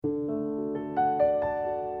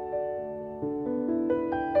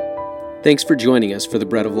Thanks for joining us for the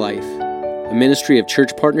Bread of Life, a ministry of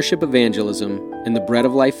Church Partnership Evangelism and the Bread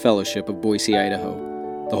of Life Fellowship of Boise,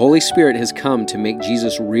 Idaho. The Holy Spirit has come to make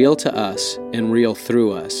Jesus real to us and real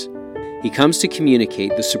through us. He comes to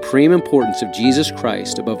communicate the supreme importance of Jesus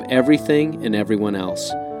Christ above everything and everyone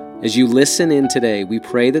else. As you listen in today, we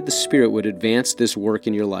pray that the Spirit would advance this work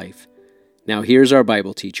in your life. Now here's our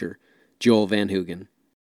Bible teacher, Joel Van Hoogen.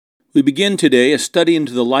 We begin today a study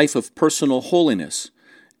into the life of personal holiness.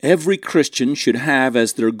 Every Christian should have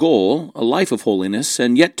as their goal a life of holiness,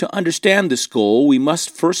 and yet to understand this goal, we must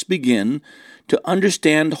first begin to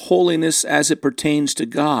understand holiness as it pertains to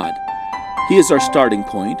God. He is our starting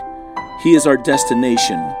point. He is our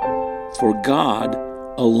destination. For God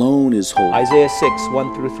alone is holy. Isaiah 6,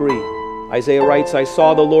 1 through 3. Isaiah writes, I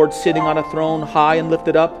saw the Lord sitting on a throne high and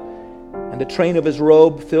lifted up, and the train of his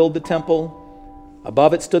robe filled the temple.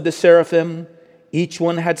 Above it stood the seraphim. Each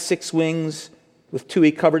one had 6 wings. With 2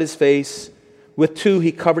 he covered his face, with 2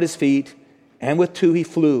 he covered his feet, and with 2 he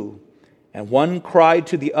flew. And one cried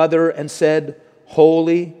to the other and said,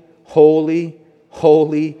 Holy, holy,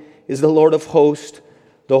 holy is the Lord of hosts.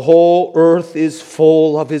 The whole earth is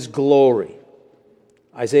full of his glory.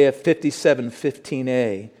 Isaiah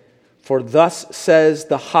 57:15a. For thus says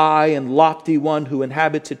the high and lofty one who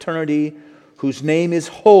inhabits eternity, whose name is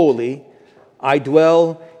holy, I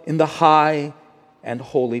dwell in the high and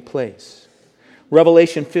holy place.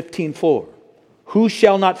 Revelation 15:4. Who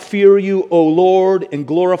shall not fear you, O Lord, and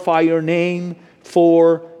glorify your name?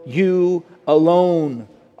 For you alone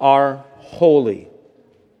are holy.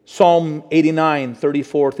 Psalm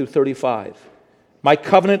 89:34 through 35. My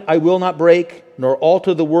covenant I will not break, nor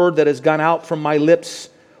alter the word that has gone out from my lips.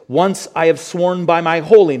 Once I have sworn by my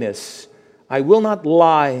holiness, I will not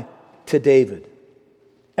lie to David.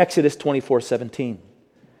 Exodus 24:17.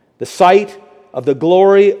 The sight of the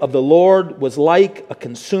glory of the Lord was like a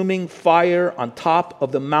consuming fire on top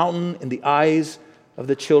of the mountain in the eyes of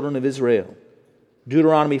the children of Israel.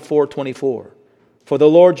 Deuteronomy 4:24. For the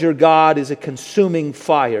Lord your God is a consuming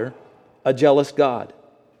fire, a jealous God.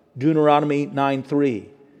 Deuteronomy 9:3.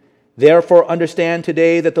 Therefore understand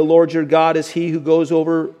today that the Lord your God is he who goes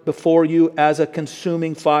over before you as a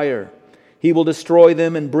consuming fire. He will destroy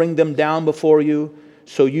them and bring them down before you,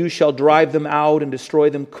 so you shall drive them out and destroy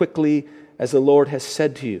them quickly, as the Lord has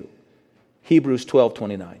said to you. Hebrews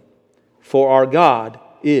 12:29. For our God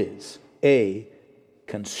is a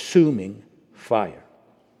consuming fire.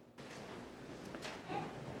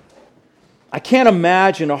 I can't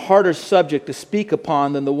imagine a harder subject to speak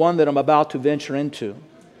upon than the one that I'm about to venture into.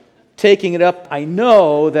 Taking it up, I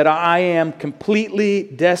know that I am completely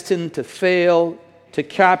destined to fail to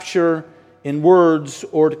capture in words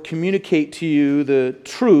or to communicate to you the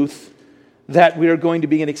truth that we are going to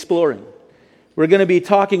begin exploring. We're going to be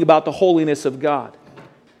talking about the holiness of God.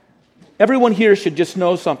 Everyone here should just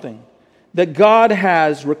know something, that God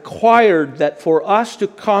has required that for us to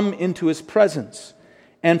come into his presence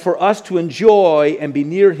and for us to enjoy and be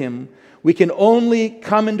near him, we can only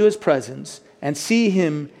come into his presence and see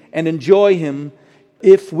him and enjoy him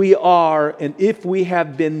if we are and if we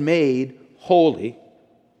have been made holy.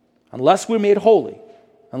 Unless we're made holy,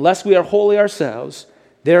 unless we are holy ourselves,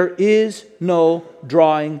 there is no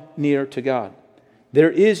drawing near to God. There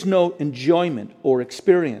is no enjoyment or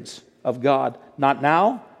experience of God, not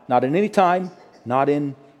now, not in any time, not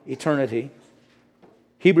in eternity.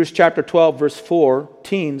 Hebrews chapter 12, verse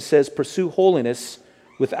 14 says, pursue holiness,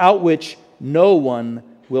 without which no one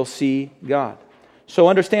will see God. So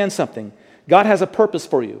understand something. God has a purpose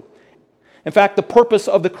for you. In fact, the purpose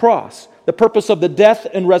of the cross, the purpose of the death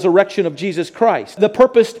and resurrection of Jesus Christ, the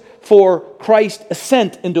purpose for Christ's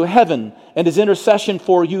ascent into heaven and his intercession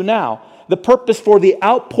for you now, the purpose for the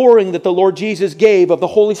outpouring that the Lord Jesus gave of the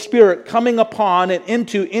Holy Spirit coming upon and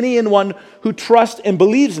into any and one who trusts and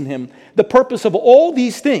believes in him. The purpose of all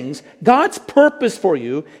these things, God's purpose for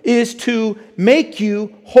you is to make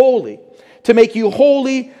you holy. To make you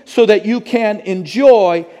holy so that you can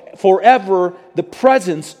enjoy forever the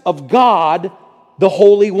presence of God, the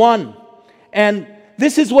Holy One. And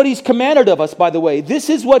this is what he's commanded of us, by the way. This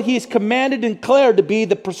is what he's commanded and declared to be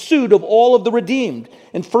the pursuit of all of the redeemed.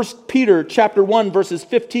 In 1 Peter chapter 1, verses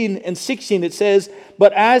 15 and 16, it says,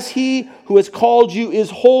 but as he who has called you is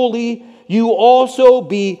holy, you also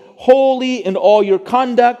be holy in all your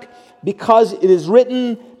conduct, because it is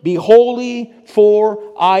written, be holy, for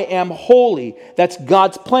I am holy. That's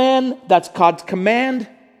God's plan. That's God's command.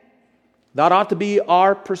 That ought to be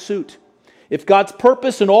our pursuit. If God's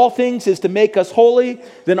purpose in all things is to make us holy,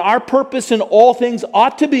 then our purpose in all things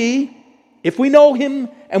ought to be, if we know him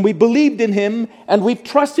and we believed in Him, and we've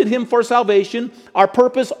trusted Him for salvation, our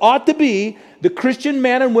purpose ought to be, the Christian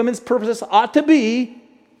man and woman's purpose ought to be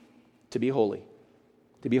holy.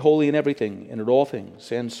 To be holy in everything and in all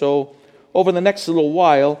things. And so, over the next little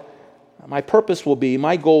while, my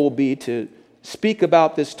goal will be to speak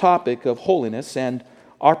about this topic of holiness and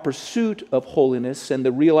our pursuit of holiness and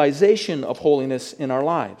the realization of holiness in our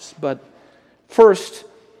lives. But first,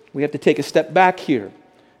 we have to take a step back here.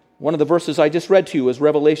 One of the verses I just read to you is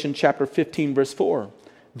Revelation chapter 15, verse 4.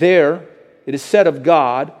 There, it is said of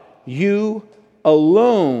God, "You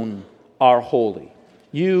alone are holy."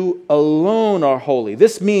 You alone are holy.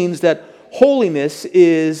 This means that holiness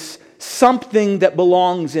is something that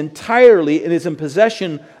belongs entirely and is in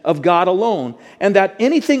possession of God alone. And that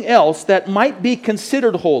anything else that might be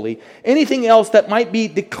considered holy, anything else that might be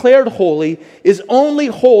declared holy, is only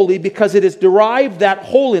holy because it has derived that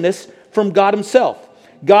holiness from God Himself.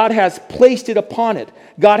 God has placed it upon it.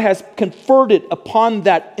 God has conferred it upon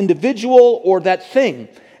that individual or that thing.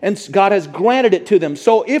 And God has granted it to them.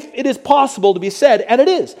 So if it is possible to be said, and it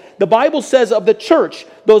is, the Bible says of the church,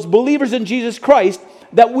 those believers in Jesus Christ,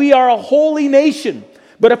 that we are a holy nation.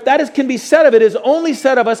 But if that can be said of it, it is only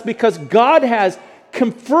said of us because God has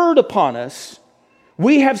conferred upon us.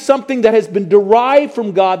 We have something that has been derived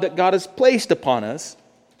from God that God has placed upon us.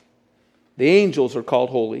 The angels are called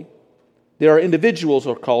holy. There are individuals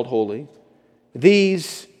who are called holy.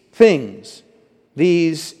 These things,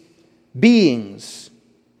 these beings,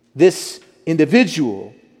 this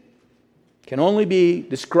individual can only be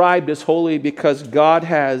described as holy because God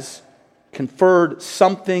has conferred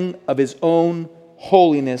something of His own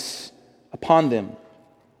holiness upon them,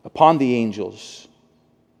 upon the angels,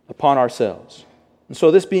 upon ourselves. And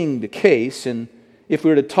so this being the case, and if we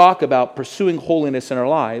were to talk about pursuing holiness in our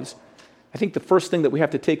lives, I think the first thing that we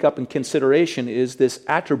have to take up in consideration is this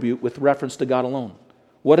attribute with reference to God alone.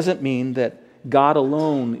 What does it mean that God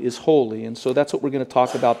alone is holy? And so that's what we're going to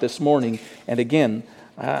talk about this morning. And again,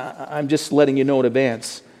 I'm just letting you know in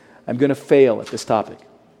advance, I'm going to fail at this topic.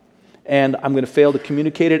 And I'm going to fail to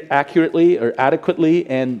communicate it accurately or adequately,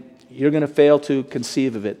 and you're going to fail to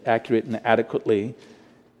conceive of it accurately and adequately.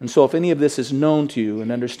 And so if any of this is known to you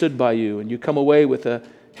and understood by you, and you come away with a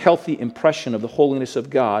healthy impression of the holiness of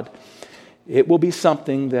God, it will be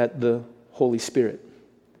something that the Holy Spirit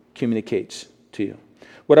communicates to you.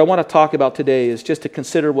 What I want to talk about today is just to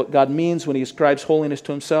consider what God means when He ascribes holiness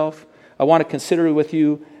to Himself. I want to consider with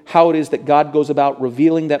you how it is that God goes about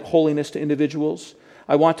revealing that holiness to individuals.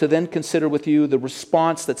 I want to then consider with you the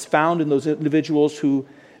response that's found in those individuals who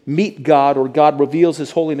meet God or God reveals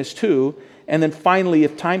His holiness to. And then finally,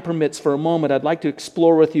 if time permits for a moment, I'd like to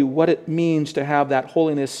explore with you what it means to have that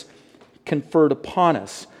holiness conferred upon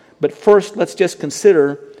us. But first, let's just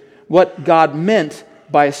consider what God meant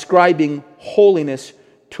by ascribing holiness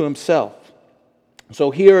to Himself.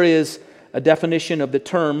 So here is a definition of the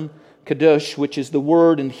term kadosh, which is the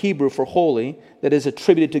word in Hebrew for holy that is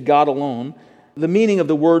attributed to God alone. The meaning of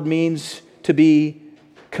the word means to be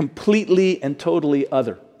completely and totally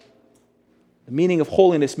other. The meaning of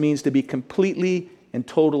holiness means to be completely and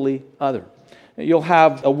totally other. You'll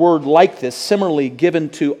have a word like this similarly given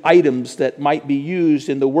to items that might be used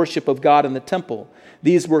in the worship of God in the temple.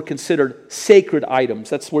 These were considered sacred items.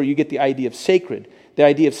 That's where you get the idea of sacred. The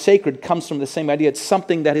idea of sacred comes from the same idea. It's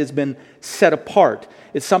something that has been set apart.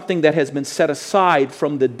 It's something that has been set aside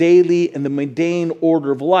from the daily and the mundane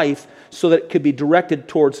order of life so that it could be directed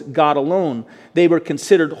towards God alone. They were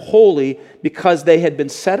considered holy because they had been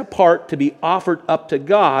set apart to be offered up to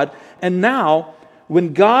God. And now,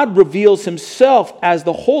 when God reveals Himself as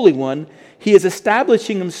the Holy One, He is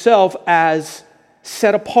establishing Himself as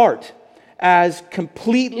set apart, as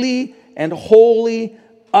completely and wholly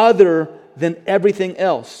other than everything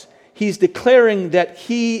else. He's declaring that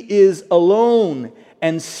He is alone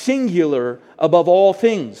and singular above all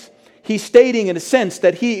things. He's stating in a sense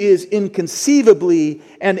that He is inconceivably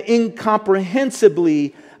and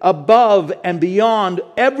incomprehensibly above and beyond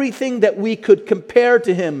everything that we could compare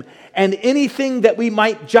to Him and anything that we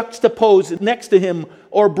might juxtapose next to Him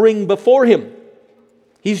or bring before Him.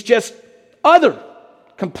 He's just other,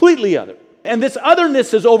 completely other. And this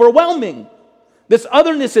otherness is overwhelming. This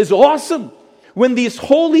otherness is awesome. When these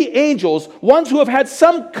holy angels, ones who have had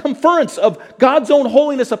some conference of God's own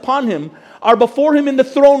holiness upon Him, are before Him in the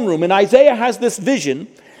throne room, and Isaiah has this vision,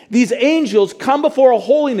 these angels come before a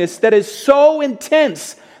holiness that is so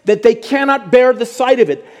intense that they cannot bear the sight of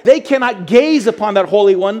it. They cannot gaze upon that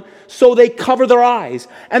Holy One, so they cover their eyes.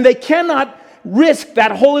 And they cannot risk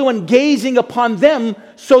that Holy One gazing upon them,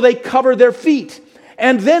 so they cover their feet.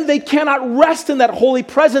 And then they cannot rest in that holy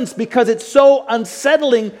presence because it's so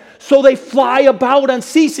unsettling, so they fly about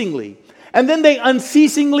unceasingly. And then they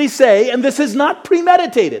unceasingly say, and this is not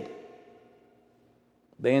premeditated,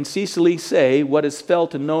 they unceasingly say what is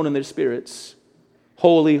felt and known in their spirits,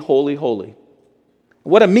 holy, holy, holy.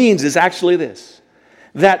 What it means is actually this,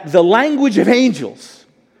 that the language of angels,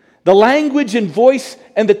 the language and voice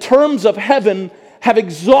and the terms of heaven have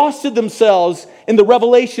exhausted themselves in the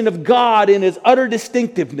revelation of God in His utter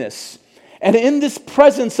distinctiveness. And in this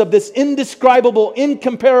presence of this indescribable,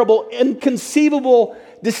 incomparable, inconceivable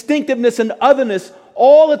distinctiveness and otherness,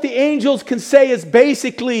 all that the angels can say is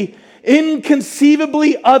basically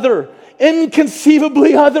inconceivably other,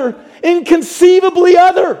 inconceivably other, inconceivably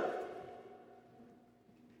other.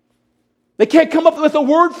 They can't come up with a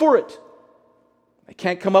word for it. They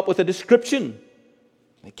can't come up with a description.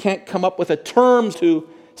 They can't come up with a term to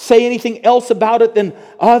say anything else about it than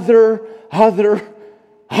other.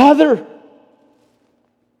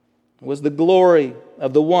 It was the glory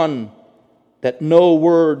of the one that no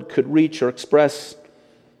word could reach or express,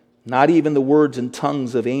 not even the words and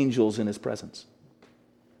tongues of angels in His presence.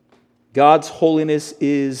 God's holiness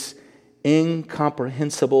is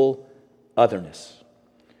incomprehensible otherness.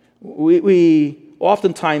 We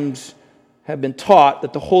oftentimes have been taught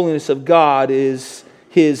that the holiness of God is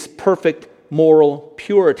His perfect moral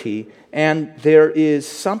purity, and there is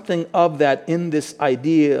something of that in this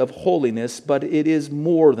idea of holiness, but it is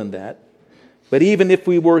more than that. But even if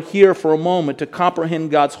we were here for a moment to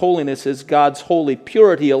comprehend God's holiness as God's holy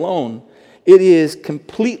purity alone, it is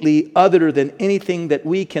completely other than anything that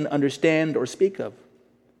we can understand or speak of.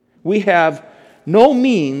 We have no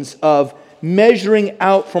means of measuring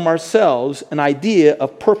out from ourselves an idea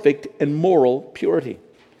of perfect and moral purity.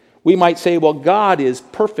 We might say, well, God is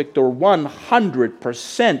perfect or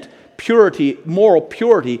 100% purity, moral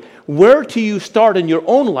purity. Where do you start in your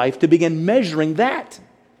own life to begin measuring that?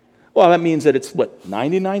 Well, that means that it's,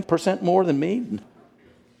 99% more than me?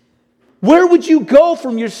 Where would you go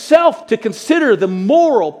from yourself to consider the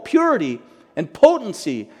moral purity and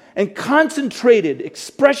potency and concentrated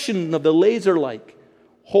expression of the laser-like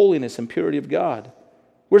holiness and purity of God?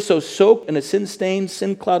 We're so soaked in a sin-stained,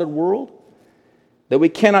 sin-clouded world that we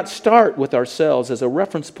cannot start with ourselves as a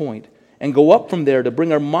reference point and go up from there to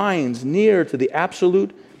bring our minds near to the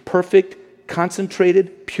absolute, perfect,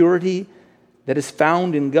 concentrated purity that is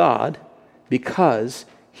found in God, because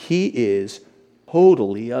He is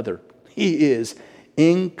totally other. He is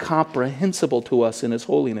incomprehensible to us in His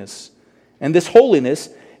holiness. And this holiness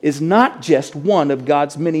is not just one of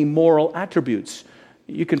God's many moral attributes.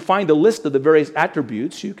 You can find a list of the various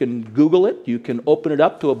attributes. You can Google it. You can open it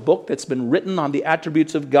up to a book that's been written on the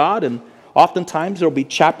attributes of God, and oftentimes there will be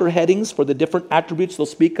chapter headings for the different attributes they'll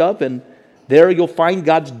speak of, and there you'll find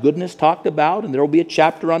God's goodness talked about, and there will be a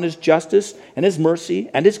chapter on His justice and His mercy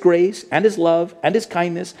and His grace and His love and His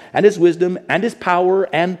kindness and His wisdom and His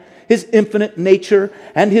power and His infinite nature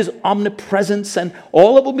and His omnipresence, and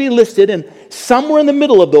all of it will be listed, and somewhere in the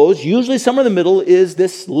middle of those, usually somewhere in the middle, is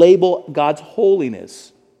this label, God's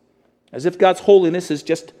holiness. As if God's holiness is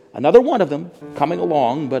just another one of them coming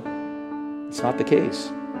along, but it's not the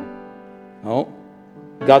case. No.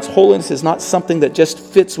 God's holiness is not something that just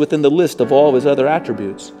fits within the list of all of His other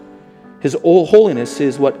attributes. His holiness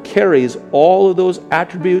is what carries all of those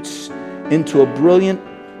attributes into a brilliant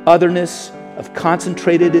otherness of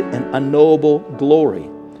concentrated and unknowable glory.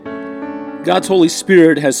 God's Holy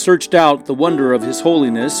Spirit has searched out the wonder of His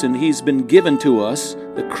holiness, and He's been given to us,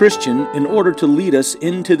 the Christian, in order to lead us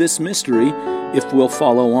into this mystery if we'll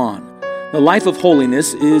follow on. The life of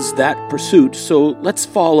holiness is that pursuit, so let's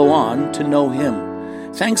follow on to know Him.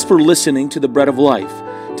 Thanks for listening to The Bread of Life.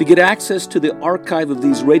 To get access to the archive of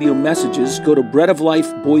these radio messages, go to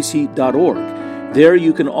breadoflifeboise.org. There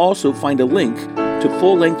you can also find a link to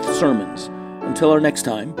full-length sermons. Until our next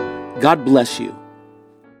time, God bless you.